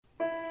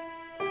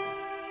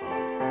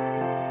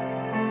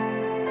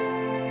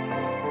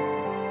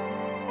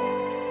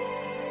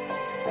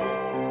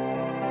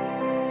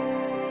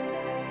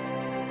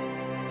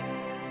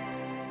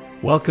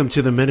Welcome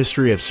to the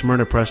ministry of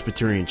Smyrna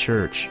Presbyterian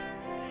Church.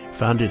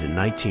 Founded in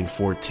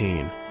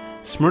 1914,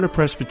 Smyrna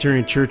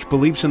Presbyterian Church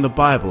believes in the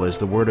Bible as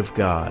the Word of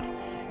God,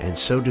 and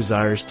so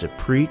desires to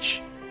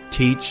preach,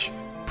 teach,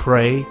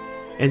 pray,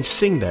 and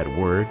sing that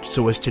Word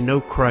so as to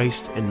know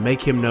Christ and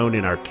make Him known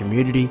in our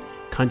community,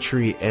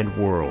 country, and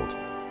world.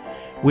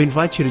 We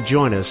invite you to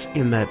join us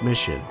in that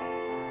mission.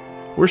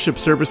 Worship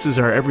services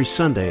are every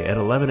Sunday at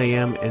 11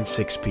 a.m. and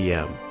 6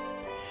 p.m.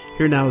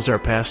 Here now is our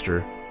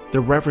pastor, the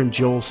Reverend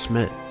Joel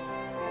Smith.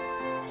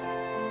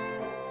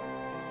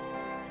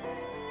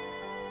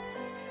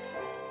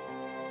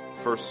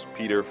 1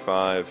 Peter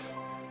 5,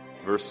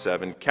 verse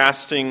 7,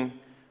 casting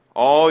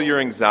all your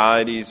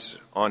anxieties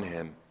on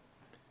Him,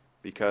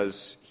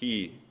 because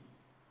He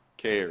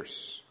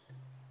cares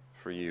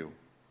for you.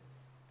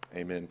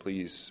 Amen.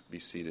 Please be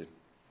seated.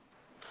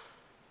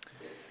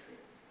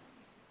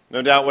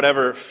 No doubt,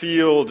 whatever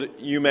field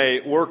you may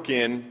work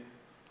in,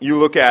 you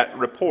look at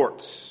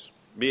reports,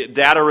 be it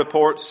data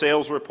reports,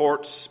 sales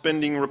reports,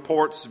 spending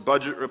reports,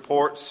 budget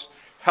reports,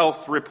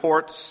 health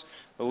reports.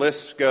 The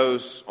list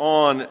goes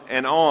on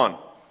and on.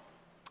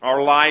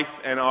 Our life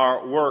and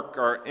our work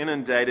are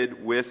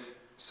inundated with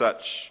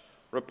such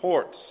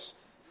reports.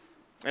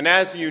 And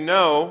as you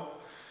know,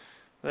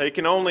 they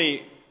can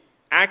only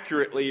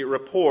accurately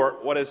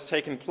report what has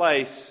taken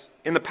place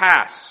in the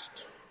past.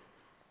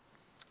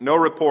 No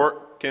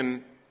report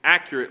can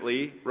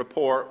accurately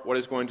report what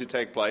is going to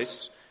take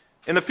place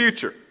in the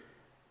future.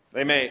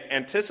 They may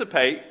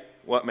anticipate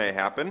what may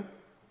happen,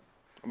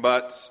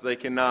 but they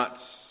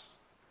cannot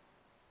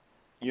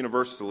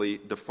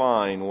universally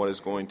define what is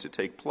going to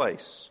take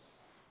place.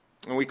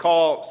 And we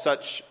call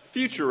such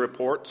future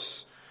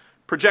reports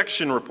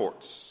projection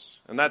reports.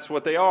 And that's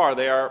what they are.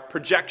 They are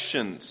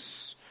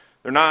projections.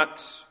 They're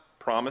not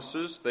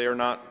promises. They are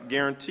not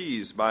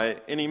guarantees by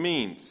any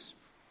means.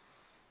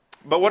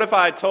 But what if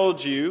I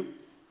told you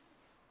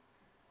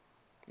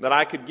that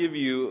I could give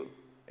you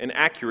an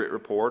accurate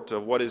report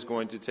of what is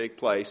going to take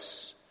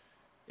place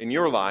in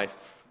your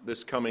life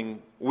this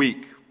coming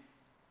week?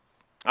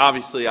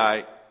 Obviously,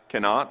 I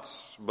cannot,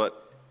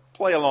 but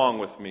play along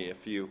with me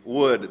if you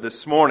would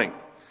this morning.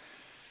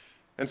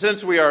 And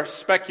since we are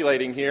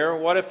speculating here,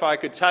 what if I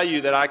could tell you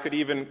that I could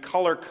even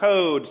color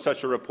code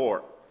such a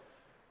report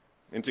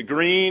into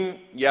green,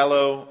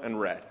 yellow,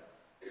 and red?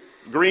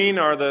 Green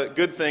are the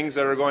good things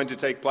that are going to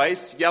take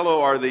place.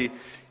 Yellow are the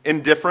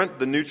indifferent,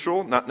 the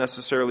neutral, not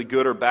necessarily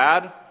good or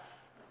bad.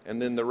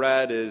 And then the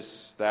red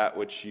is that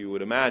which you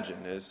would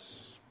imagine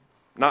is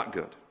not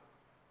good.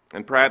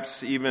 And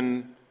perhaps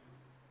even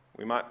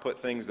we might put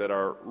things that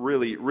are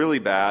really, really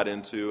bad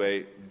into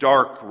a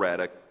dark red,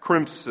 a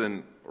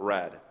crimson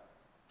red.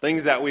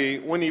 Things that we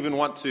wouldn't even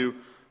want to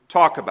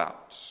talk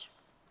about.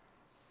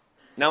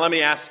 Now let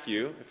me ask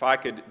you, if I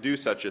could do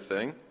such a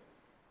thing,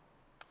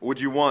 would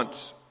you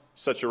want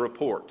such a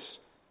report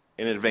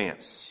in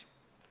advance?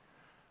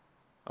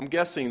 I'm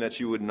guessing that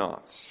you would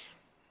not.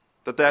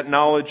 That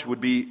knowledge would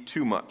be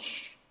too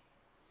much.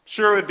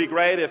 Sure, it would be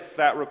great if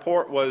that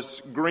report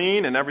was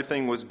green and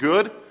everything was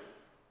good,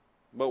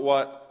 but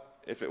what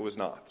if it was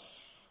not?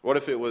 What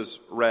if it was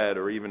red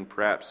or even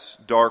perhaps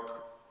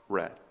dark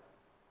red?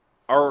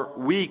 Our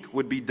week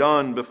would be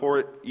done before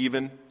it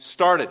even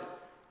started.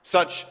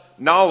 Such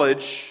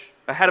knowledge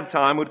ahead of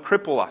time would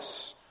cripple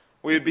us.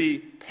 We would be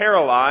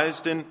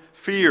paralyzed in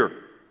fear.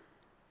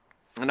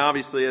 And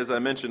obviously, as I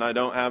mentioned, I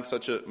don't have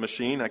such a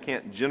machine. I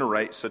can't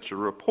generate such a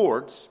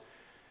report.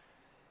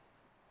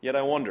 Yet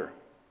I wonder,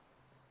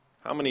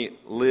 how many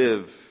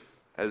live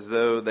as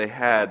though they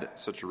had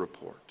such a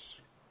report?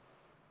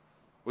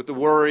 With the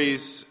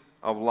worries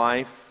of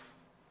life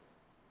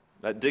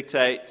that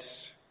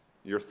dictate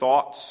your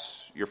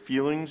thoughts, your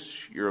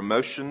feelings, your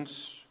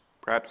emotions,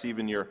 perhaps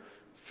even your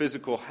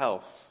physical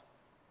health.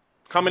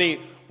 How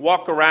many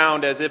walk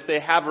around as if they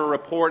have a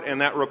report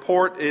and that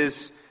report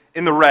is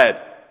in the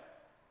red?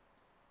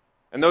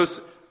 And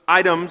those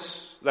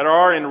items that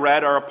are in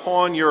red are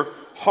upon your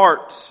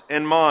heart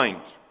and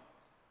mind.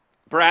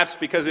 Perhaps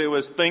because it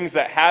was things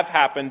that have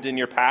happened in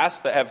your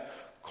past that have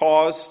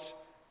caused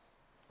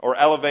or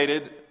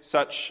elevated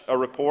such a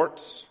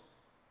report.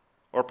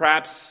 Or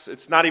perhaps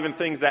it's not even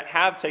things that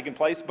have taken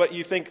place, but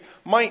you think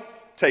might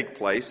take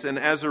place. And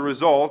as a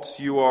result,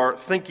 you are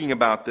thinking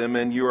about them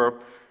and you are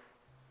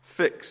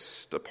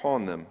fixed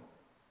upon them.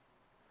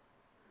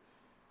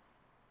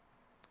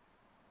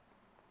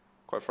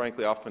 Quite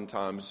frankly,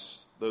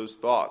 oftentimes those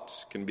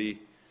thoughts can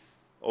be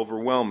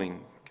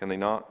overwhelming, can they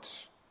not?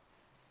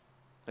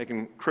 They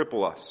can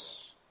cripple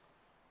us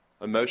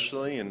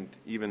emotionally and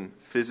even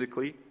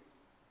physically.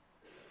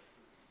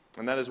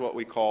 And that is what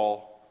we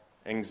call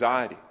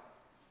anxiety.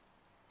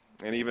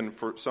 And even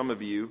for some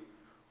of you,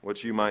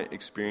 what you might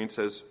experience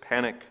as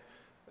panic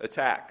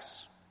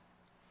attacks.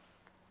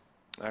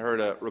 I heard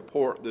a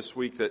report this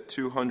week that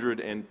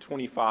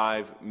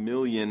 225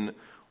 million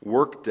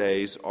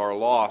workdays are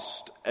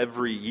lost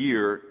every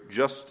year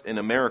just in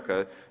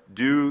America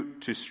due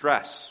to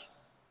stress.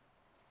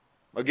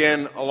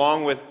 Again,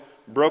 along with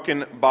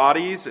broken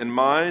bodies and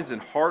minds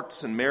and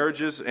hearts and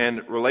marriages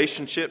and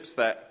relationships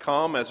that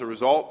come as a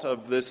result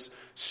of this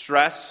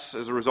stress,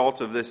 as a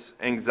result of this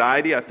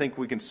anxiety. I think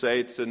we can say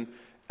it's an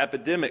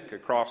epidemic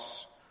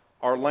across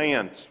our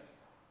land.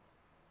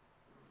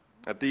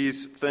 That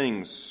these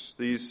things,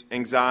 these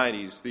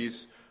anxieties,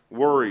 these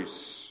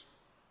worries,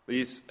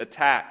 these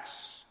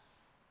attacks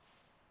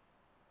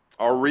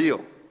are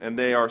real, and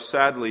they are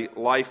sadly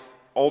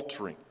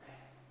life-altering.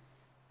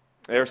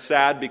 They are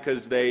sad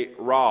because they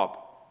rob.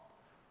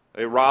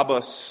 They rob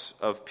us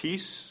of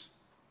peace,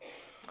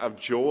 of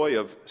joy,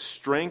 of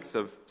strength,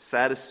 of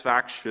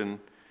satisfaction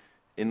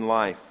in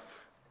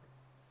life.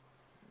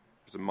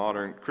 There's a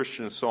modern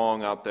Christian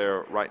song out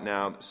there right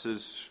now that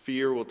says,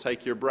 "Fear will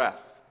take your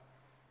breath,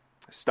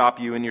 stop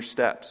you in your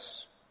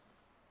steps,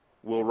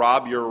 will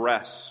rob your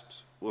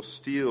rest, will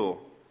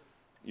steal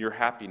your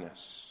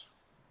happiness."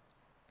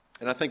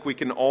 And I think we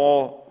can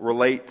all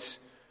relate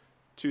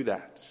to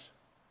that.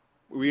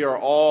 We are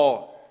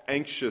all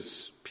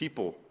anxious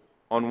people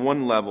on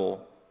one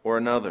level or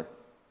another.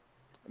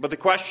 But the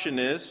question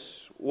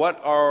is,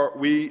 what are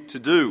we to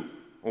do?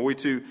 Are we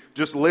to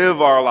just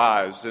live our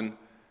lives in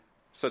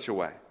such a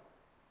way?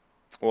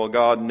 Well,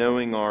 God,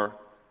 knowing our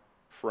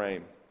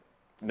frame,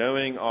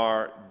 knowing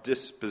our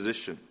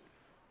disposition,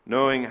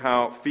 knowing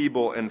how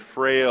feeble and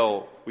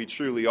frail we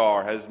truly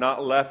are, has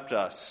not left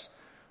us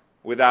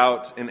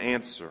without an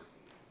answer.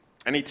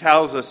 And he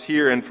tells us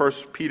here in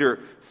 1 Peter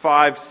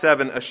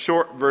 5:7, a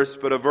short verse,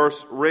 but a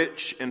verse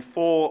rich and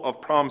full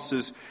of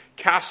promises,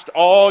 cast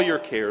all your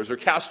cares, or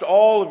cast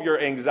all of your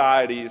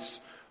anxieties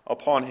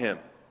upon him,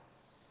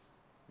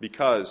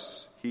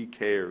 because he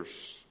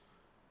cares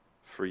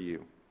for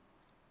you.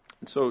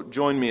 And so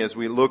join me as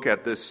we look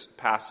at this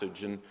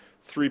passage in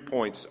 3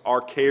 points: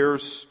 our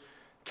cares,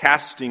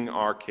 casting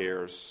our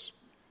cares,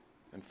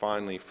 and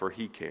finally, for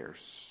he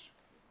cares.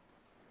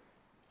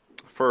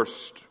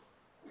 First,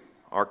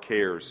 our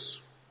cares.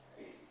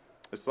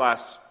 This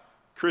last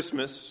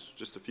Christmas,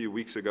 just a few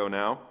weeks ago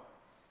now,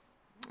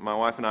 my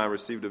wife and I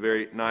received a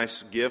very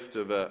nice gift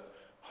of a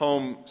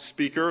home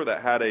speaker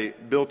that had a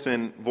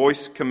built-in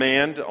voice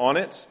command on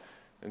it.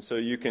 And so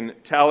you can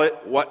tell it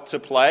what to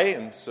play,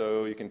 and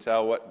so you can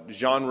tell what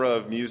genre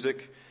of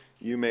music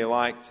you may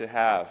like to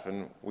have.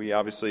 And we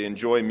obviously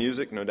enjoy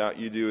music, no doubt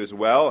you do as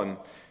well, and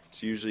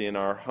it's usually in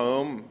our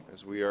home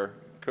as we are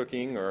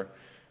cooking or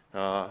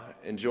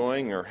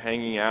enjoying or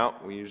hanging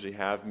out. We usually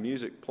have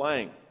music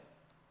playing.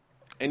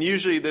 And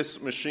usually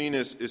this machine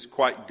is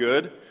quite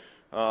good,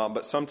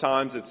 but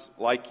sometimes it's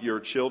like your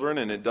children,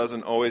 and it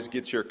doesn't always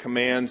get your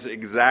commands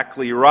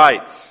exactly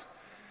right.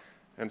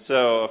 And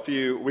so a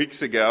few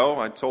weeks ago,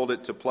 I told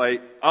it to play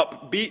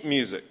upbeat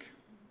music.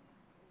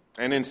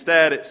 And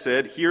instead it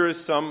said, "Here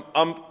is some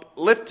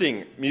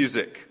uplifting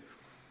music."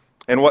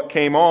 And what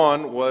came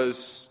on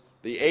was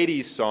the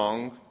 80s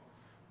song,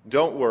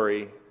 "Don't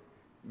Worry,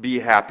 Be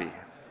Happy,"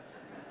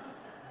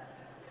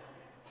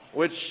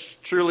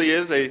 which truly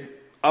is a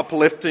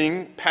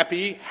uplifting,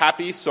 peppy,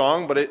 happy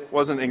song, but it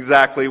wasn't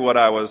exactly what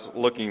I was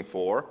looking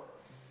for.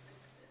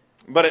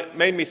 But it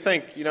made me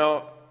think,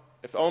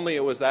 if only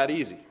it was that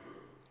easy.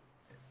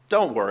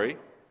 Don't worry,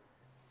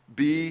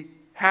 be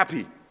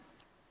happy.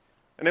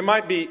 And it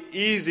might be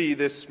easy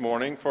this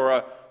morning for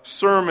a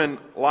sermon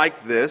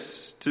like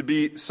this to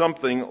be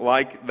something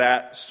like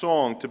that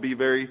song, to be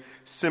very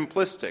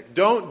simplistic.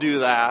 Don't do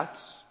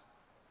that,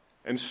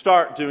 and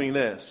start doing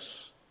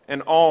this,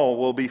 and all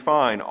will be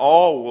fine.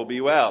 All will be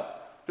well.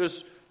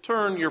 Just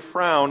turn your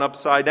frown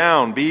upside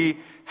down. Be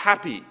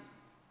happy,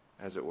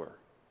 as it were.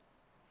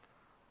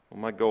 Well,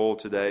 my goal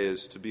today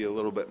is to be a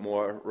little bit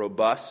more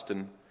robust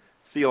and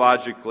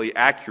theologically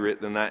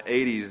accurate than that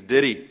 80s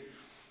ditty.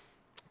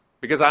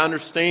 Because I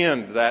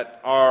understand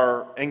that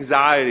our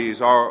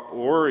anxieties, our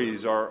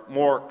worries are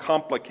more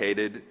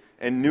complicated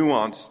and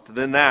nuanced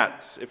than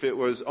that. If it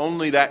was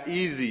only that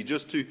easy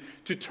just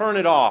to turn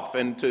it off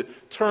and to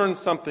turn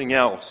something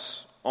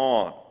else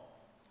on.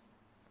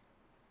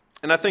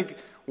 And I think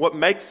what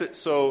makes it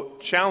so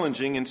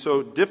challenging and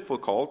so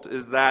difficult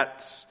is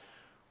that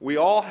we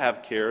all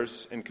have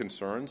cares and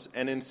concerns,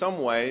 and in some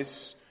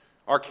ways,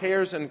 our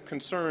cares and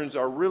concerns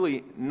are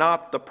really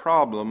not the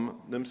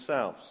problem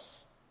themselves.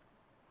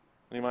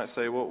 And you might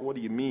say, well, what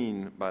do you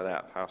mean by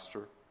that,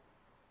 Pastor?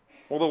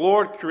 Well, the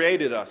Lord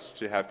created us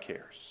to have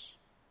cares.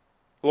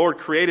 The Lord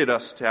created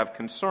us to have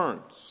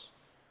concerns.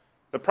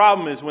 The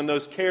problem is when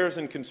those cares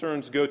and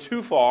concerns go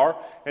too far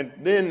and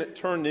then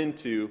turn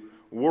into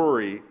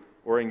worry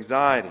or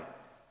anxiety.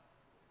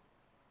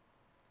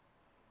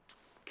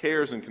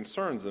 Cares and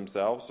concerns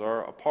themselves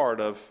are a part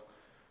of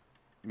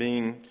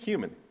being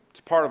human. It's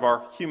a part of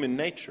our human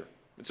nature.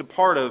 It's a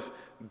part of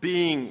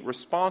being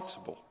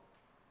responsible.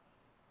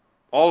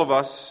 All of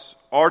us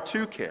are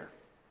to care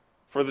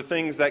for the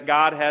things that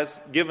God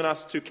has given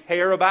us to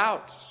care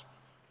about.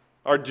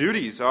 Our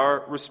duties,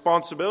 our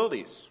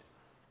responsibilities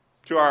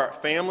to our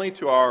family,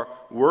 to our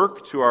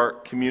work, to our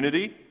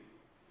community.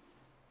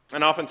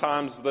 And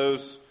oftentimes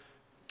those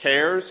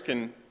cares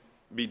can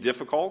be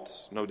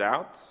difficult, no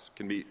doubt,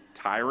 can be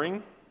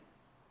tiring.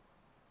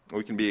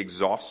 We can be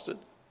exhausted.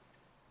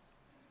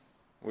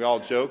 We all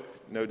joke,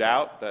 no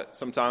doubt, that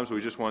sometimes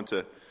we just want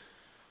to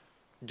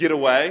get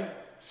away,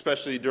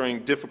 especially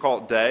during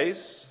difficult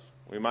days.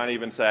 We might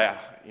even say,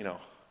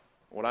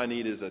 what I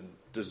need is a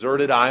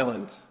deserted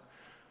island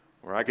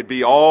where I could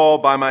be all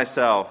by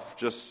myself,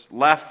 just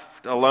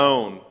left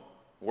alone,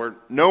 where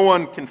no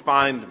one can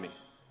find me.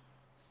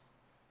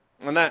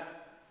 And that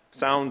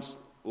sounds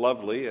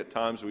lovely. At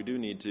times we do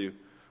need to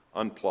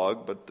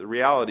unplug, but the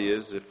reality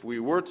is if we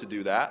were to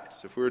do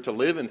that, if we were to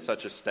live in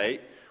such a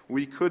state,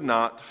 we could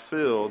not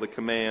fulfill the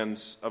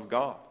commands of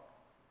God.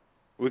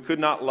 We could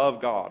not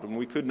love God, and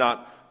we could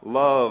not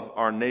love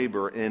our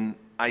neighbor in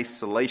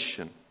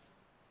isolation.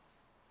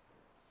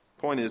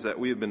 The point is that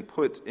we have been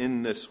put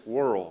in this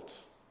world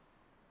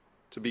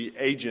to be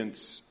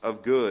agents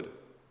of good,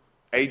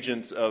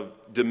 agents of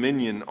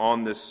dominion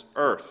on this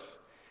earth.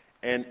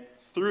 And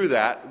through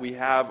that, we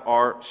have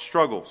our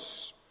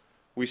struggles.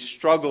 We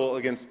struggle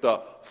against the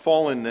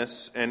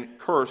fallenness and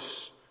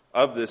curse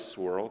of this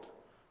world,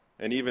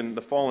 and even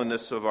the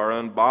fallenness of our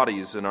own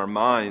bodies and our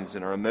minds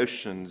and our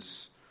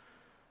emotions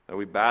that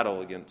we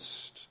battle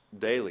against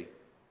daily.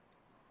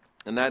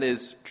 And that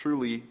is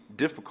truly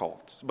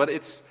difficult. But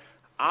it's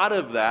out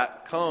of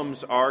that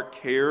comes our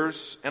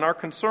cares and our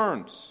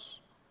concerns.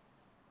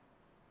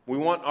 We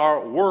want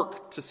our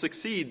work to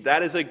succeed.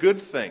 That is a good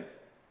thing.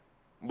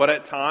 But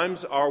at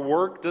times, our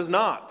work does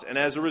not. And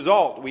as a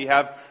result, we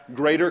have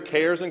greater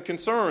cares and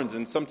concerns,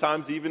 and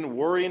sometimes even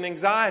worry and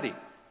anxiety.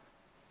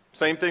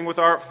 Same thing with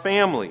our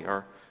family,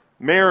 our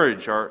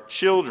marriage, our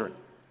children,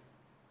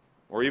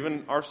 or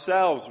even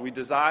ourselves. We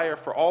desire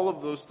for all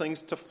of those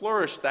things to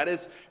flourish. That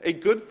is a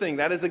good thing.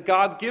 That is a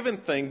God-given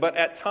thing. But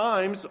at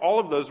times, all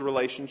of those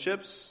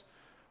relationships,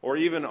 or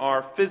even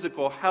our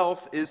physical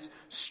health, is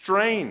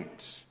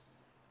strained.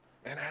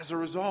 And as a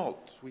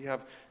result, we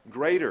have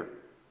greater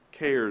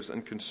cares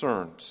and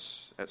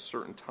concerns at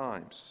certain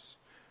times.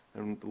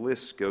 And the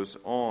list goes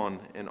on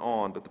and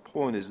on. But the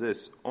point is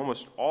this: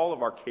 almost all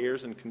of our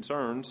cares and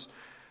concerns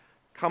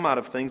come out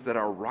of things that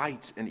are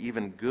right and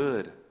even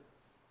good.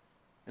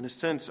 In a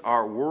sense,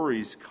 our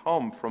worries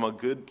come from a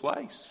good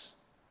place.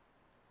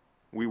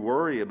 We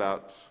worry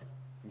about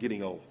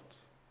getting old.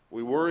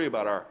 We worry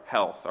about our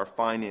health, our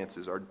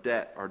finances, our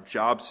debt, our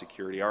job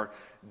security, our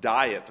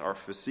diet, our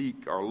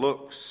physique, our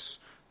looks,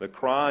 the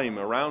crime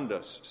around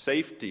us,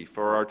 safety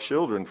for our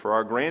children, for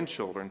our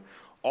grandchildren.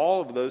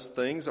 All of those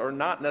things are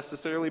not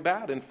necessarily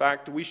bad. In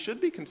fact, we should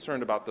be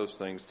concerned about those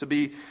things. To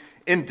be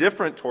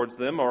indifferent towards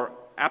them or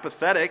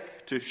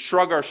apathetic, to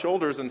shrug our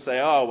shoulders and say,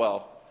 oh,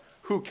 well,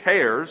 who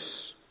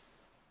cares,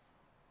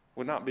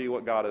 would not be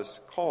what God has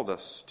called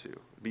us to. It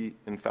would be,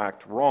 in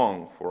fact,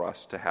 wrong for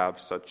us to have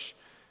such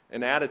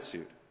an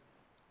attitude.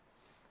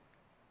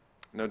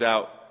 No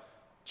doubt,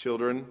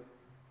 children,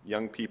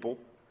 young people,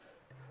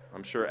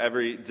 I'm sure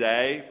every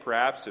day,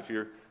 perhaps, if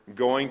you're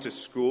going to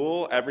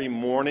school, every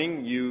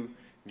morning you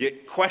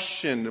get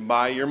questioned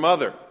by your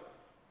mother.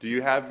 Do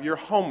you have your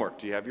homework?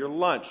 Do you have your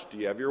lunch? Do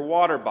you have your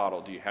water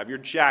bottle? Do you have your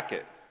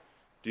jacket?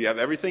 Do you have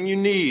everything you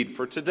need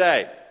for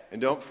today?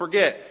 And don't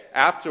forget,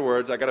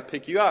 afterwards, I got to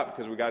pick you up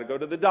because we got to go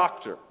to the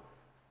doctor.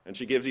 And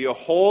she gives you a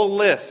whole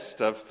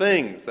list of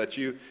things that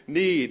you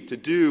need to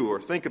do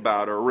or think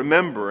about or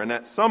remember. And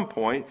at some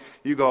point,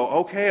 you go,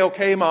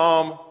 okay,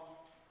 Mom,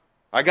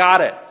 I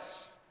got it.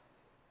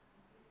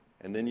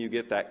 And then you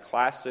get that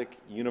classic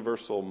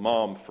universal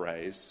mom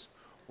phrase,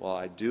 well,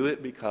 I do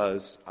it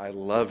because I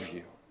love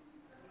you.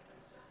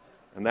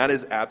 And that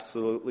is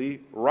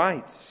absolutely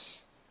right.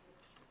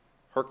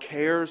 Her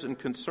cares and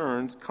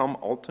concerns come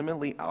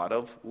ultimately out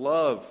of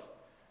love.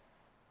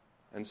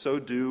 And so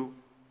do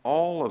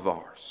all of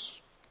ours.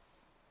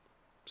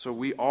 So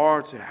we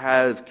are to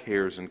have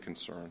cares and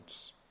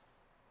concerns.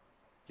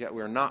 Yet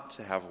we are not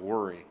to have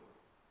worry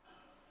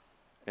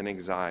and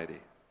anxiety.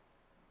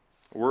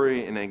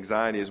 Worry and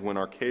anxiety is when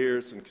our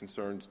cares and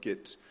concerns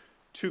get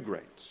too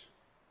great,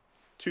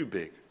 too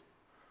big,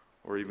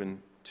 or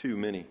even too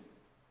many.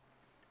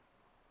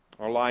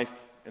 Our life,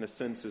 in a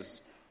sense, is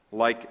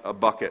like a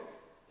bucket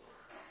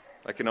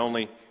that can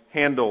only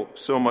handle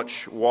so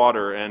much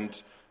water,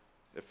 and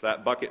if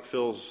that bucket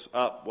fills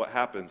up, what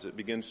happens? It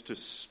begins to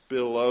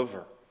spill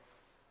over.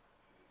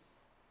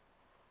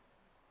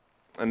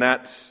 And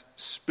that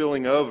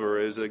spilling over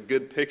is a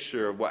good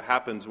picture of what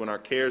happens when our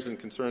cares and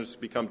concerns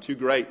become too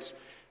great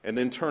and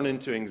then turn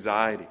into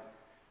anxiety,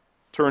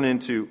 turn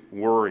into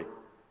worry.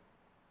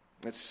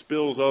 It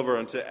spills over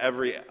into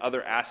every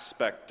other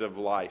aspect of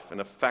life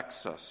and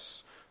affects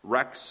us,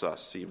 wrecks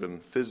us even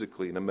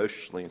physically and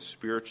emotionally and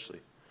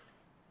spiritually.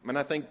 And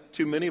I think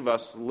too many of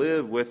us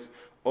live with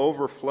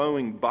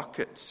overflowing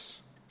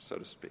buckets, so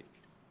to speak.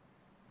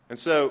 And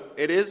so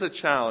it is a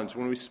challenge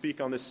when we speak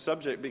on this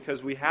subject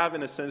because we have,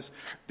 in a sense,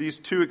 these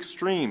two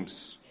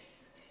extremes.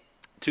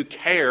 To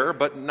care,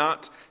 but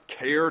not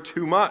care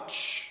too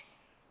much.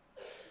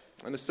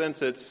 In a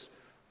sense, it's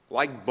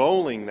like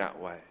bowling that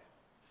way,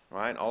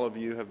 right? All of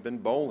you have been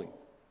bowling,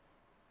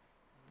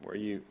 where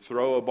you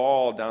throw a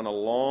ball down a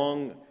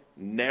long,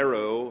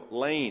 narrow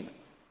lane.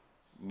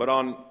 But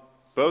on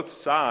both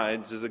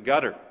sides is a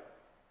gutter.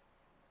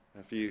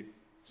 If you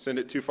send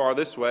it too far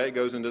this way, it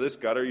goes into this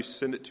gutter. You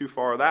send it too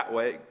far that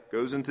way, it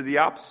goes into the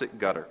opposite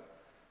gutter.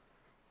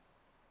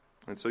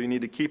 And so you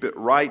need to keep it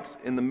right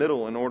in the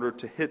middle in order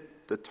to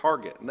hit the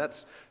target. And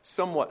that's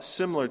somewhat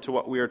similar to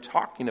what we are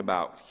talking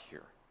about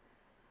here.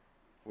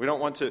 We don't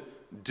want to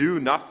do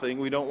nothing.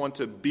 We don't want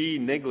to be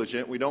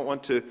negligent. We don't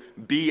want to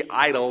be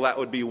idle. That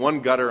would be one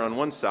gutter on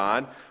one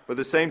side. But at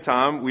the same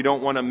time, we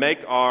don't want to make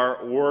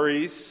our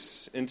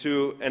worries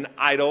into an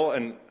idol,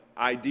 an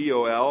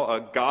idol,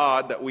 a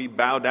god that we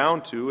bow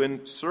down to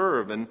and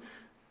serve and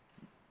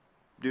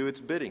do its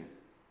bidding.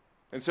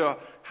 And so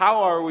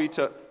how are we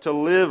to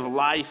live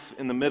life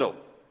in the middle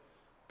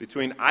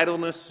between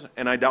idleness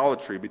and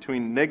idolatry,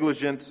 between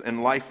negligence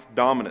and life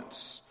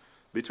dominance,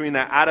 between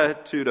that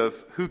attitude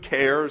of who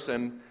cares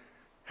and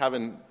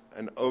having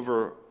an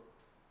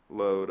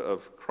overload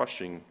of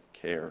crushing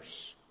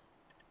cares?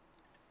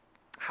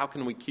 How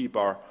can we keep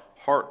our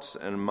hearts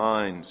and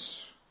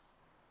minds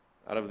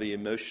out of the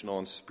emotional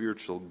and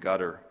spiritual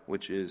gutter,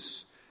 which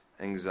is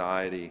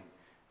anxiety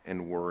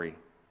and worry?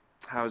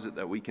 How is it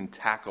that we can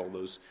tackle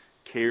those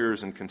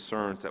cares and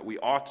concerns that we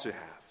ought to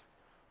have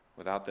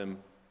without them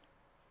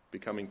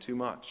becoming too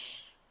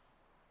much?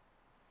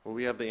 Well,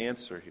 we have the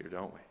answer here,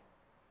 don't we?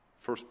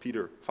 1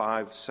 Peter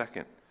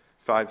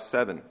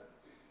 5:7.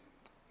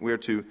 We are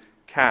to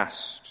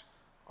cast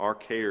our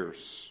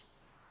cares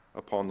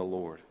upon the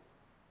Lord.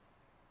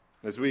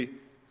 As we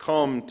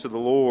come to the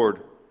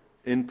Lord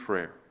in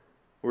prayer,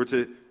 we're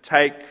to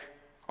take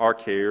our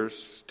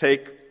cares,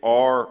 take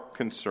our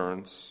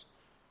concerns,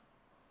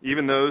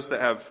 even those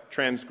that have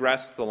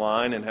transgressed the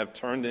line and have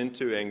turned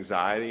into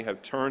anxiety,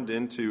 have turned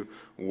into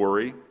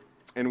worry,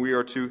 and we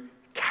are to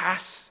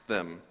cast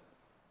them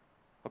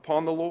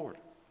upon the Lord.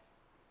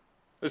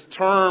 This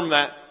term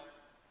that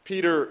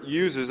Peter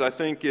uses, I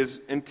think, is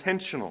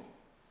intentional,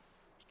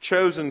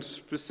 chosen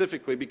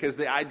specifically because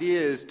the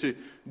idea is to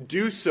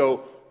do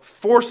so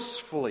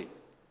forcefully.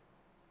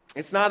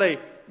 It's not a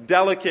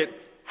delicate,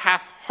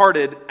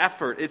 half-hearted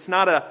effort. It's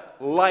not a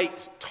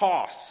light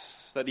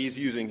toss that he's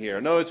using here.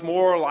 No, it's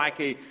more like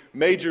a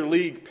major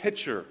league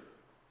pitcher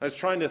that's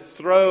trying to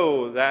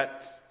throw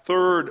that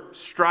third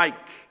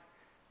strike.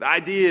 The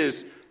idea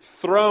is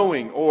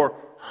throwing or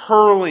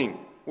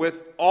hurling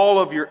with all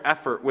of your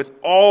effort, with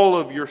all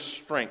of your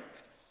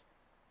strength,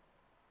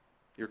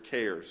 your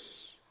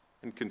cares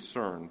and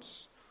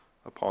concerns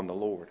upon the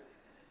Lord.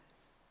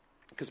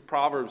 Because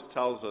Proverbs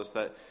tells us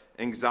that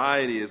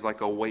anxiety is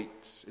like a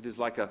weight. It is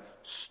like a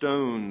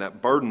stone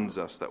that burdens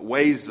us, that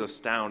weighs us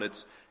down.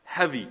 It's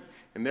heavy,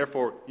 and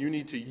therefore you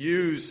need to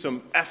use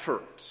some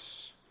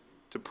efforts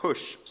to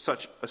push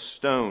such a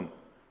stone.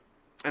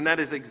 And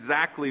that is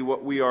exactly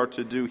what we are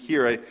to do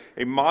here.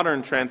 A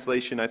modern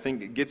translation, I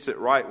think, gets it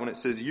right when it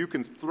says you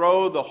can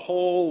throw the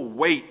whole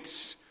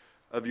weight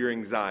of your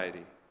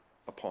anxiety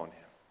upon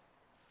him.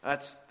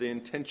 That's the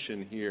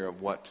intention here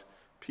of what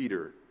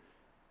Peter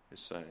is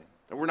saying.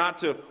 And we're not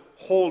to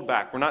hold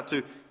back. We're not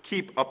to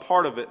keep a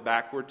part of it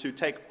back. We're to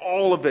take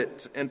all of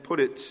it and put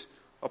it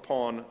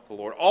upon the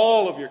Lord.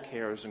 All of your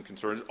cares and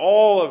concerns,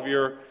 all of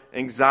your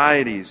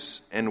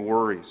anxieties and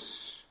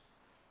worries.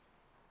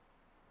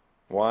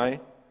 Why?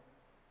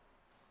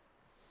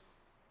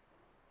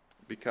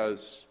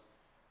 Because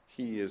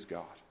he is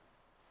God.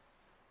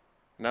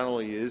 Not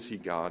only is he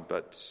God,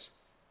 but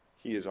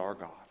he is our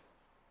God.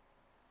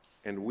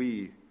 And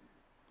we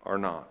are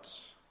not.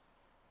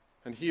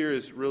 And here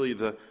is really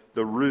the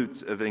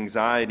root of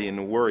anxiety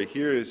and worry.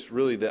 Here is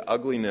really the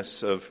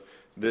ugliness of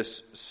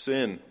this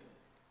sin,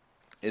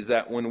 is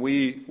that when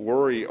we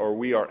worry or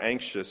we are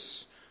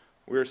anxious,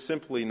 we're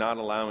simply not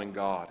allowing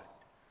God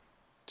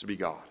to be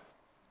God.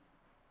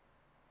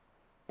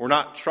 We're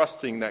not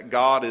trusting that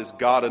God is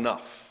God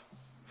enough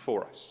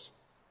for us.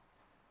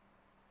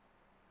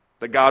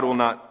 That God will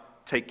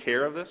not take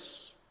care of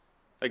this.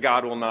 That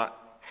God will not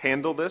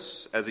handle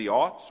this as he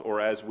ought or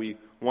as we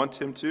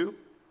want him to.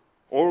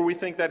 Or we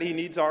think that he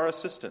needs our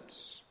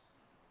assistance.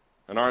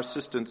 And our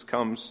assistance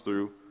comes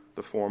through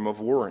the form of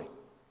worry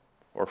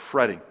or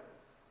fretting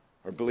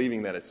or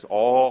believing that it's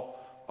all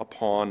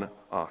upon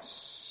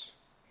us.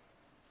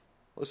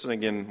 Listen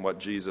again what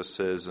Jesus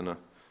says in a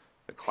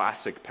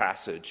classic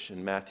passage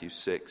in Matthew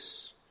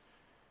 6.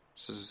 It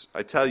says,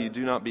 I tell you,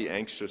 do not be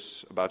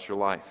anxious about your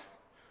life,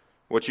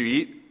 what you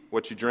eat,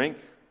 what you drink,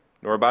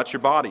 nor about your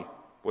body,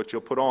 what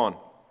you'll put on.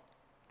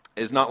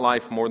 Is not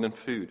life more than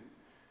food,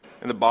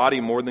 and the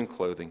body more than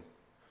clothing?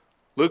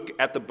 Look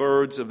at the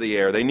birds of the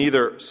air. They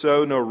neither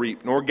sow nor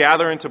reap, nor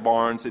gather into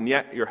barns, and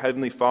yet your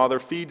heavenly Father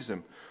feeds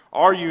them.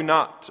 Are you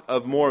not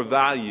of more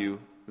value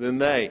than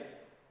they?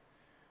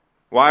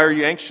 Why are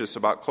you anxious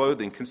about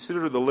clothing?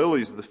 Consider the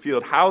lilies of the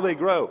field, how they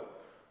grow.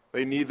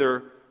 They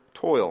neither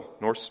toil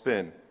nor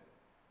spin.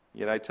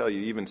 Yet I tell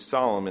you, even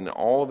Solomon in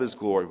all of his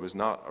glory was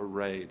not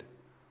arrayed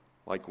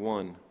like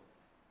one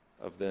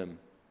of them.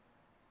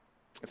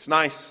 It's a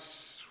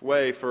nice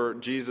way for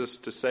Jesus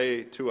to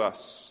say to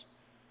us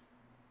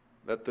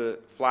that the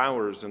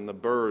flowers and the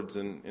birds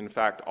and, in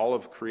fact, all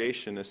of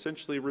creation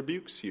essentially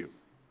rebukes you.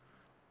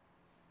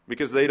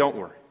 because they don't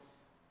worry.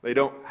 They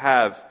don't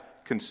have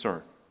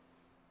concern.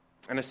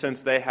 In a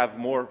sense, they have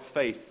more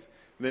faith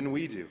than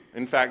we do.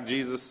 In fact,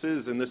 Jesus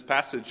says in this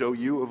passage, "O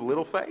you of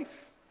little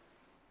faith."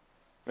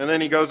 And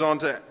then he goes on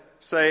to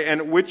say,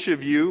 "And which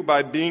of you,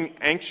 by being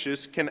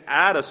anxious, can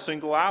add a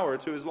single hour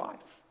to his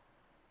life?"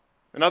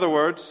 In other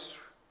words,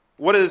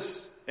 what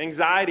does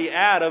anxiety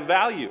add of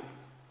value?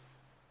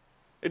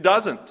 It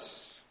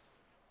doesn't.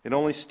 It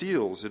only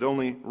steals. It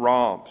only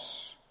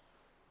robs.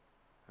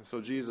 And so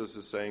Jesus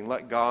is saying,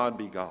 let God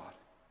be God,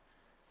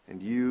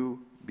 and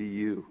you be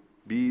you.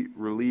 Be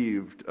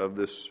relieved of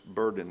this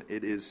burden.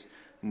 It is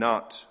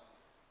not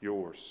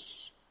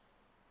yours.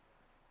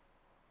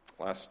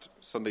 Last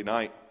Sunday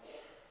night,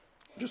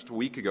 just a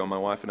week ago, my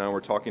wife and I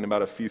were talking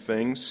about a few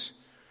things,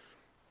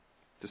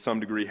 to some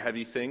degree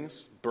heavy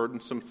things,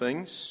 burdensome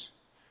things.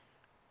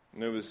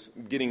 And it was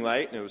getting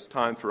late, and it was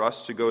time for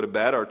us to go to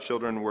bed. Our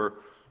children were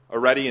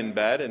already in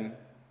bed, and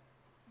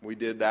we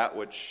did that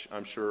which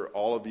I'm sure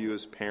all of you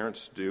as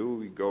parents do.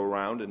 We go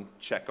around and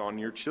check on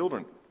your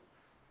children.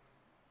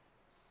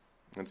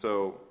 And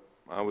so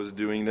I was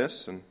doing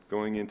this and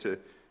going into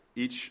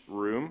each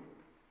room.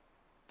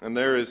 And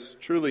there is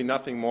truly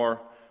nothing more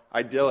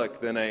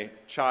idyllic than a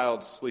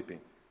child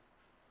sleeping.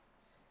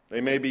 They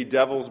may be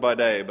devils by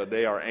day, but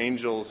they are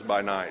angels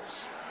by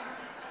night.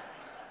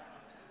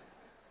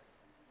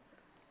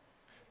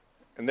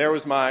 And there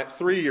was my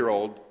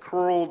 3-year-old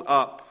curled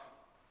up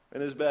in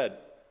his bed,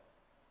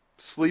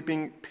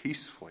 sleeping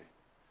peacefully.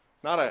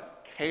 Not a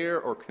care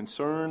or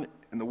concern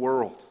in the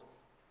world.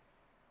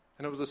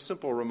 And it was a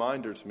simple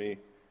reminder to me,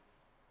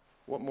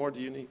 what more do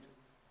you need?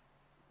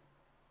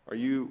 Are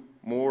you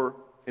more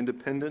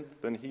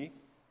independent than he?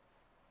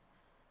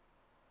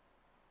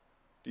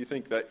 Do you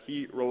think that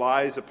he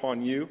relies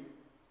upon you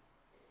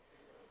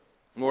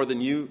more than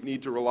you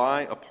need to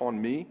rely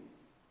upon me?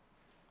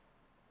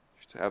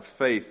 Just to have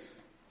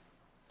faith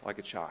like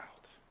a child.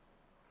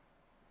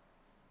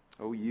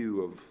 Oh,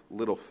 you of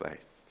little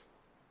faith.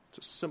 It's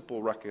a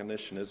simple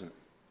recognition, isn't it?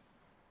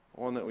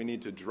 One that we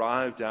need to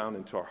drive down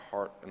into our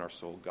heart and our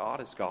soul.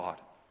 God is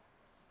God,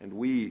 and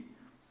we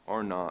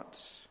are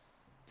not.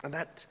 And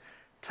that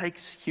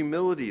takes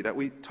humility that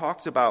we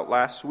talked about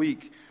last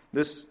week.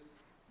 This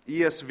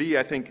ESV,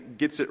 I think,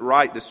 gets it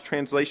right. This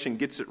translation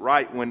gets it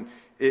right when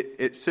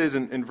it says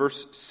in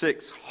verse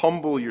 6,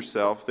 "Humble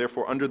yourself,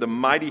 therefore, under the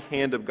mighty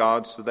hand of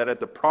God, so that at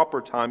the proper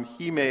time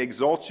he may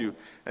exalt you."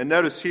 And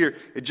notice here,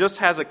 it just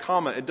has a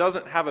comma. It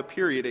doesn't have a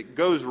period. It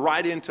goes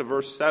right into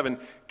verse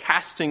 7,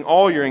 casting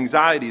all your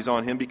anxieties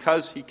on him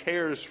because he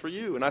cares for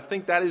you. And I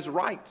think that is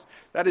right.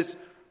 That is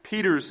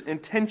Peter's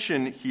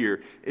intention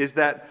here, is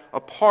that a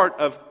part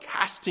of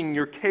casting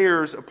your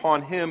cares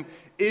upon him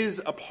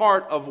is a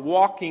part of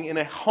walking in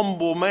a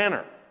humble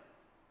manner.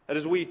 That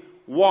as we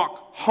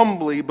walk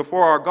humbly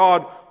before our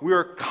God, we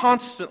are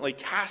constantly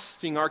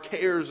casting our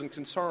cares and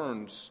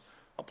concerns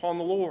upon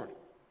the Lord.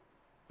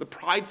 The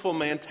prideful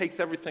man takes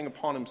everything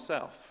upon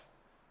himself.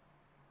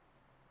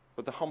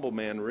 But the humble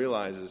man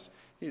realizes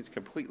he is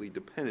completely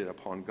dependent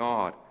upon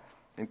God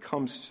and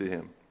comes to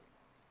him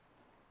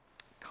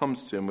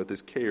with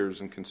his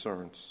cares and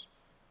concerns.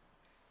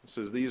 He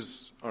says,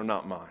 "These are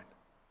not mine.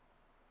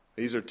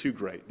 These are too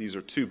great. These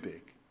are too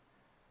big.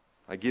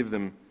 I give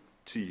them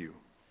to you.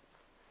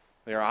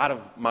 They are out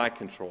of my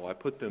control. I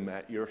put them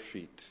at your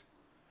feet,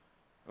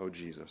 O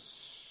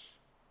Jesus."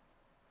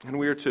 And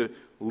we are to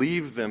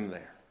leave them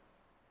there.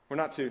 We're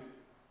not to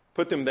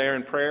put them there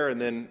in prayer and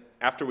then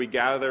after we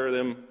get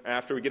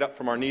up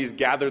from our knees,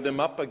 gather them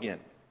up again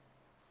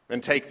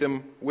and take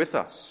them with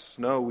us.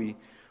 No, we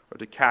are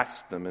to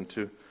cast them and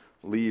to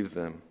leave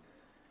them.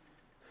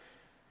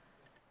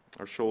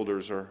 Our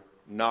shoulders are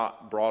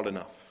not broad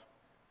enough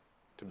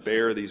to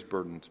bear these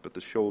burdens, but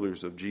the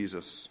shoulders of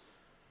Jesus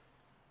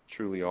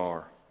truly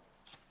are.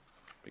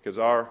 Because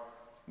our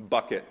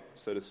bucket,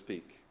 so to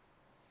speak,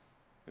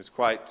 is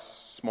quite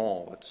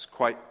small. It's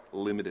quite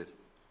limited.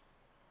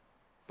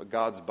 But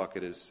God's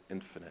bucket is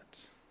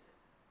infinite.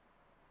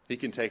 He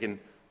can take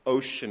an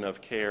ocean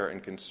of care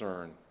and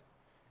concern,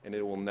 and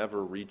it will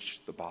never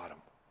reach the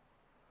bottom.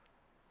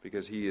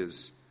 Because he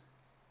is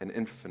an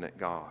infinite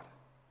God.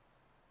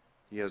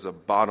 He has a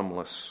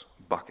bottomless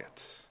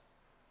bucket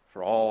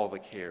for all the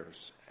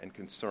cares and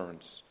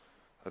concerns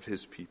of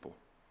his people.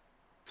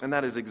 And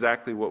that is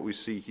exactly what we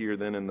see here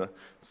then in the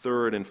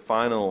third and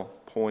final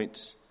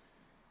point,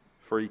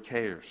 for he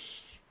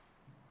cares.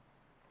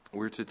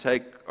 We're to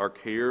take our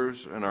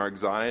cares and our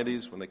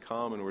anxieties when they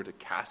come and we're to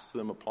cast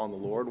them upon the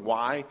Lord.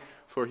 Why?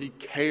 For he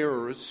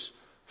cares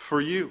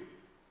for you.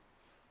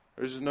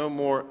 There's no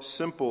more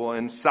simple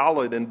and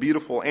solid and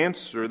beautiful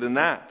answer than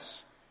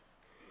that.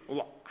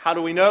 Well, how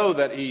do we know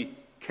that he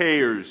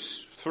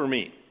cares for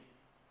me?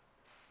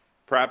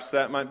 Perhaps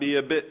that might be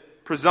a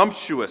bit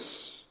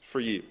presumptuous for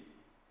you.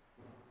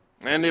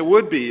 And it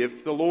would be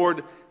if the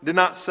Lord did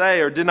not say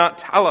or did not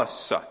tell us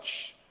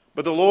such.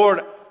 But the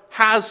Lord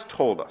has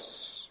told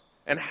us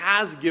and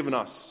has given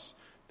us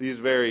these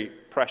very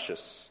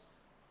precious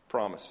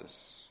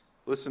promises.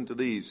 Listen to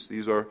these.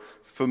 These are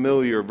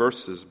familiar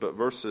verses, but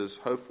verses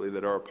hopefully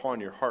that are upon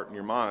your heart and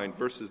your mind,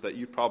 verses that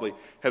you probably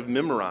have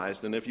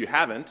memorized, and if you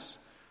haven't,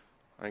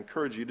 I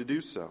encourage you to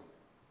do so.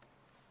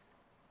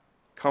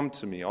 Come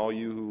to me, all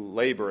you who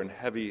labor and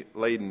heavy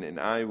laden, and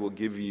I will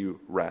give you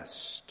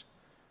rest.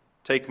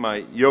 Take my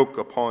yoke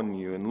upon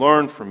you and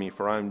learn from me,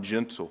 for I am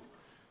gentle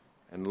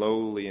and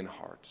lowly in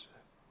heart,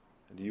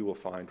 and you will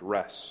find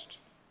rest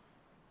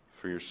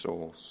for your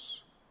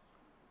souls.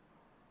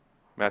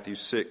 Matthew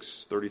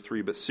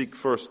 6:33, but seek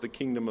first the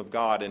kingdom of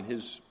God and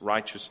his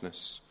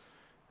righteousness,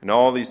 and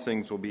all these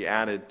things will be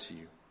added to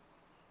you.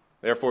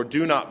 Therefore,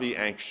 do not be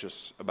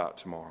anxious about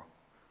tomorrow,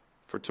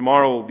 for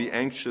tomorrow will be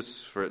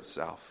anxious for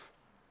itself.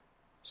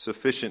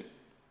 Sufficient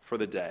for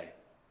the day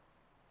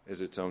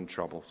is its own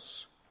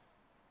troubles.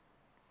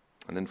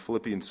 And then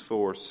Philippians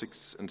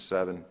 4:6 and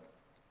 7.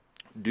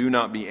 Do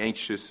not be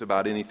anxious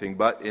about anything,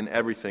 but in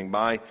everything,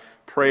 by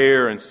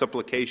prayer and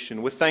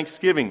supplication, with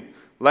thanksgiving,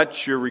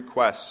 let your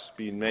requests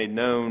be made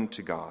known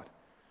to God.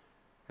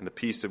 And the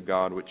peace of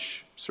God,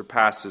 which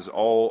surpasses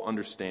all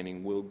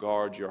understanding, will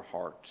guard your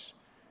heart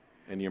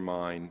and your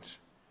mind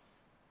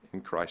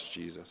in Christ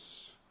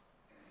Jesus.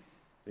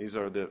 These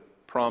are the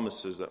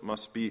promises that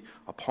must be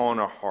upon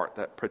our heart,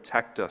 that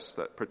protect us,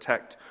 that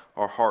protect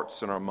our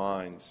hearts and our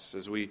minds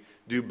as we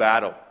do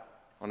battle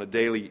on a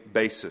daily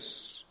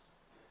basis.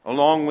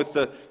 Along with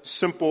the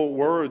simple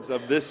words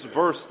of this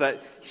verse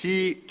that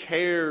he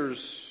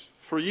cares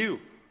for you.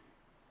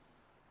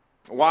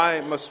 Why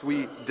must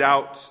we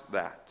doubt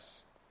that?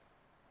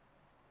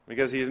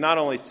 Because he has not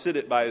only said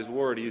it by his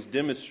word, he has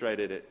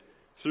demonstrated it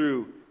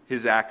through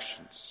his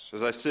actions.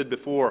 As I said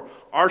before,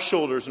 our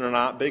shoulders are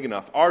not big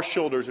enough. Our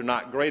shoulders are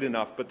not great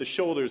enough, but the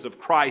shoulders of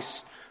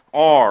Christ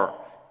are.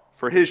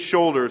 For his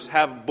shoulders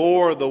have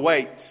bore the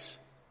weight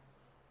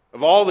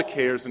of all the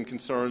cares and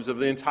concerns of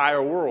the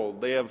entire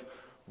world. They have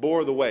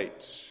bore the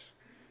weight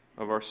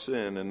of our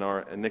sin and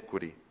our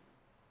iniquity.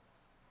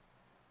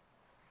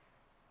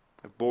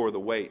 Have bore the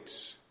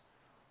weight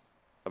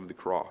of the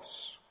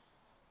cross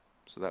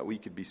so that we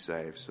could be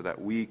saved, so that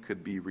we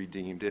could be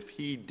redeemed. If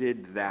he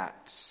did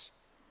that,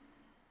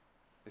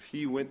 if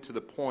he went to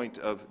the point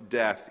of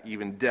death,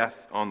 even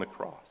death on the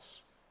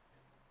cross,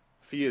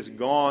 if he has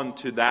gone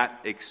to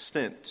that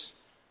extent,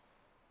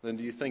 then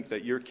do you think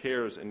that your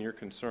cares and your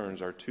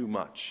concerns are too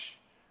much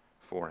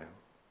for him?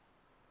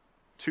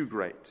 Too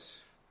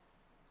great?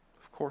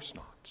 Of course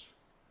not.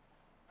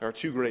 They are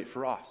too great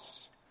for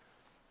us.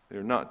 They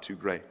are not too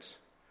great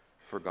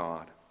for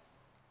God.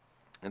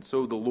 And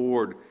so the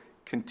Lord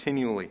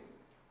continually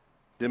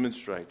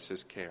demonstrates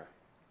his care.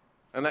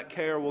 And that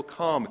care will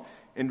come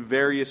in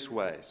various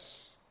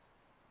ways.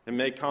 It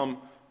may come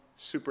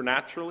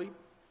supernaturally.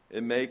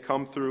 It may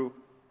come through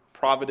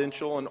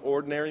providential and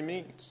ordinary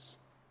means.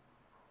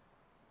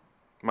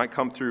 It might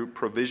come through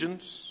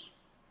provisions,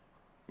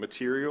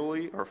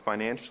 materially or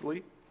financially.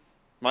 It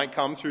might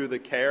come through the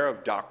care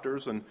of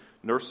doctors and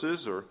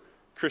nurses or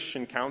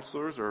Christian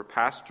counselors or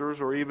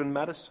pastors or even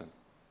medicine.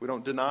 We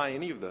don't deny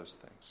any of those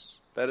things.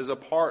 That is a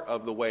part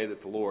of the way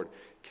that the Lord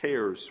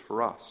cares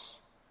for us.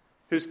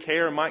 His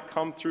care might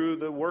come through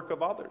the work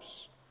of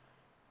others.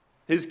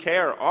 His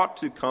care ought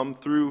to come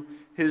through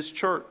his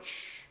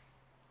church.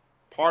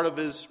 Part of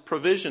his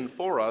provision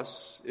for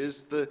us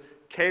is the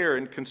care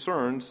and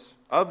concerns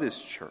of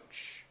his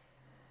church.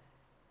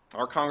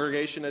 Our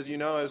congregation, as you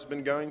know, has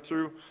been going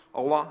through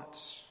a lot.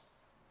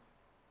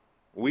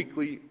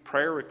 Weekly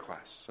prayer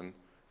requests and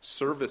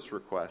service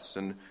requests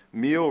and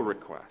meal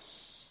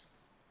requests.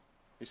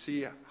 You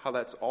see how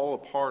that's all a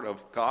part of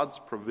God's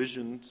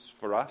provisions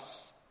for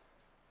us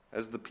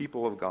as the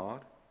people of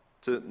God,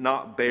 to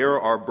not bear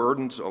our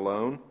burdens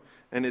alone.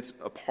 And it's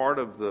a part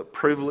of the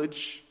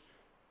privilege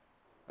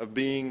of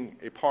being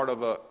a part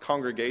of a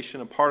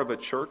congregation, a part of a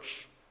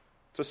church,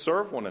 to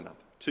serve one another,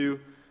 to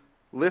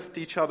lift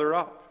each other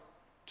up,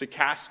 to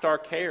cast our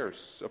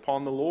cares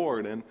upon the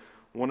Lord and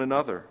one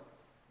another.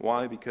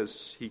 Why?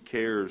 Because he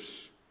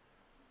cares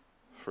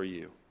for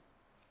you.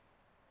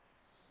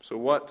 So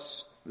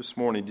what this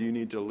morning do you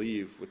need to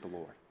leave with the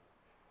Lord?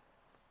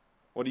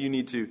 What do you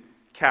need to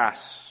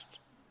cast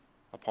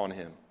upon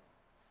him?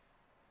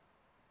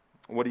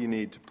 What do you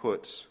need to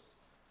put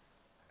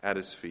at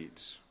his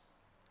feet?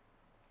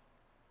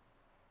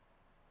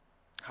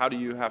 How do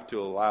you have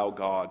to allow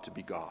God to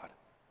be God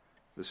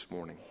this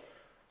morning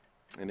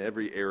in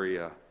every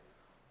area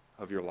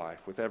of your life,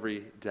 with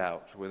every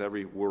doubt, with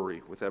every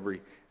worry, with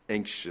every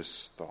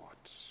anxious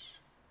thought,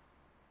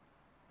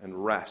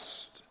 and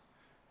rest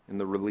in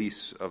the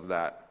release of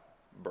that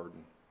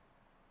burden?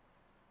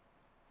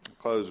 I'll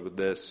close with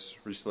this.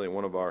 Recently,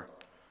 one of our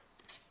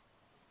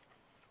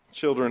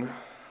children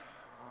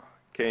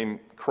came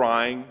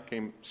crying,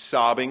 came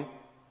sobbing.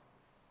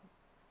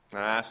 I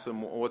asked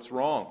them, what's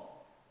wrong?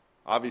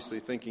 Obviously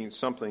thinking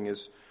something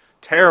is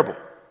terrible.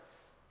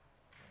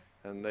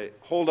 And they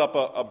hold up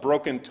a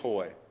broken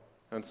toy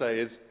and say,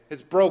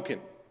 it's broken.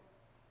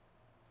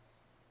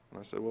 And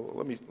I said, well,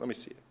 let me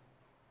see it.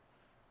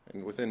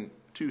 And within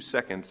 2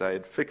 seconds, I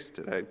had fixed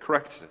it. I had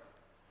corrected it.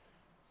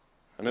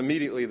 And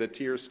immediately the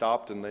tears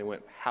stopped and they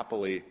went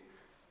happily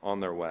on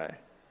their way.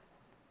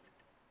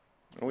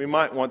 And we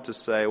might want to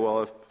say,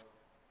 well, if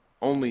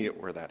only it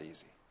were that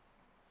easy.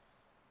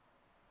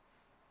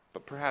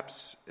 But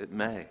perhaps it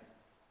may.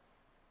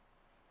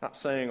 Not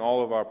saying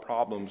all of our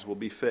problems will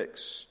be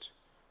fixed.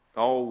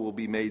 All will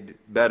be made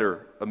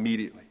better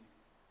immediately.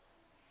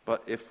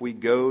 But if we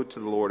go to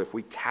the Lord, if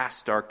we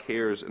cast our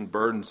cares and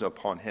burdens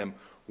upon Him,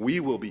 we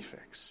will be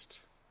fixed.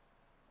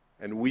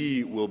 And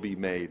we will be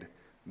made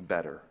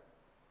better.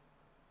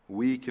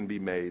 We can be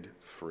made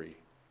free.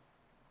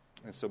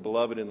 And so,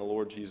 beloved in the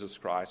Lord Jesus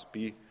Christ,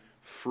 be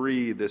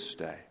free this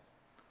day.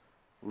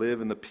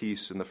 Live in the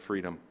peace and the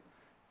freedom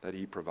that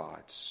He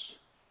provides.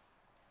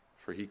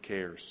 For He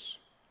cares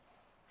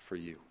for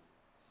you.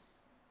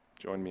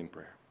 Join me in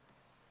prayer.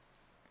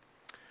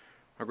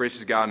 Our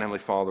gracious God and Heavenly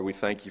Father, we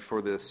thank You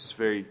for this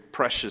very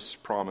precious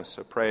promise.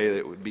 I pray that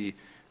it would be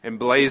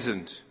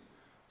emblazoned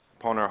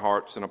upon our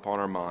hearts and upon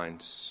our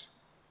minds,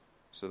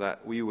 so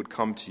that we would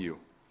come to You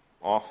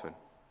often,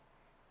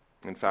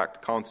 in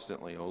fact,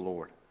 constantly, O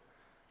Lord,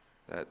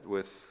 that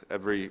with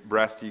every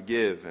breath You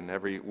give and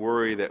every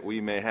worry that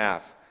we may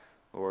have,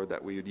 Lord,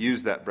 that we would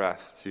use that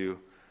breath to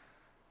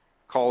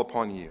call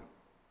upon You,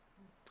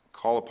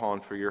 call upon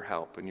for Your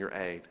help and Your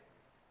aid,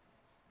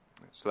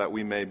 so that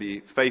we may be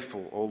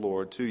faithful, O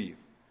Lord, to You,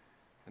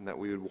 and that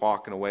we would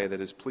walk in a way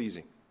that is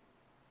pleasing,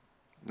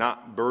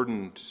 not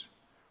burdened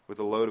with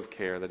a load of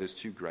care that is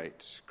too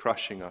great,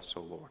 crushing us,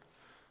 O Lord,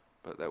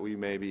 but that we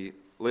may be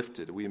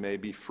lifted, we may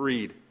be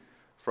freed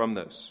from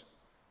those,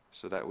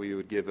 so that we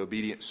would give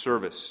obedient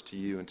service to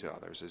You and to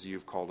others as You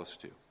have called us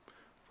to.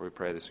 For we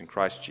pray this in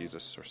Christ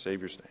Jesus, our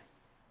Savior's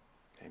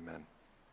name. Amen.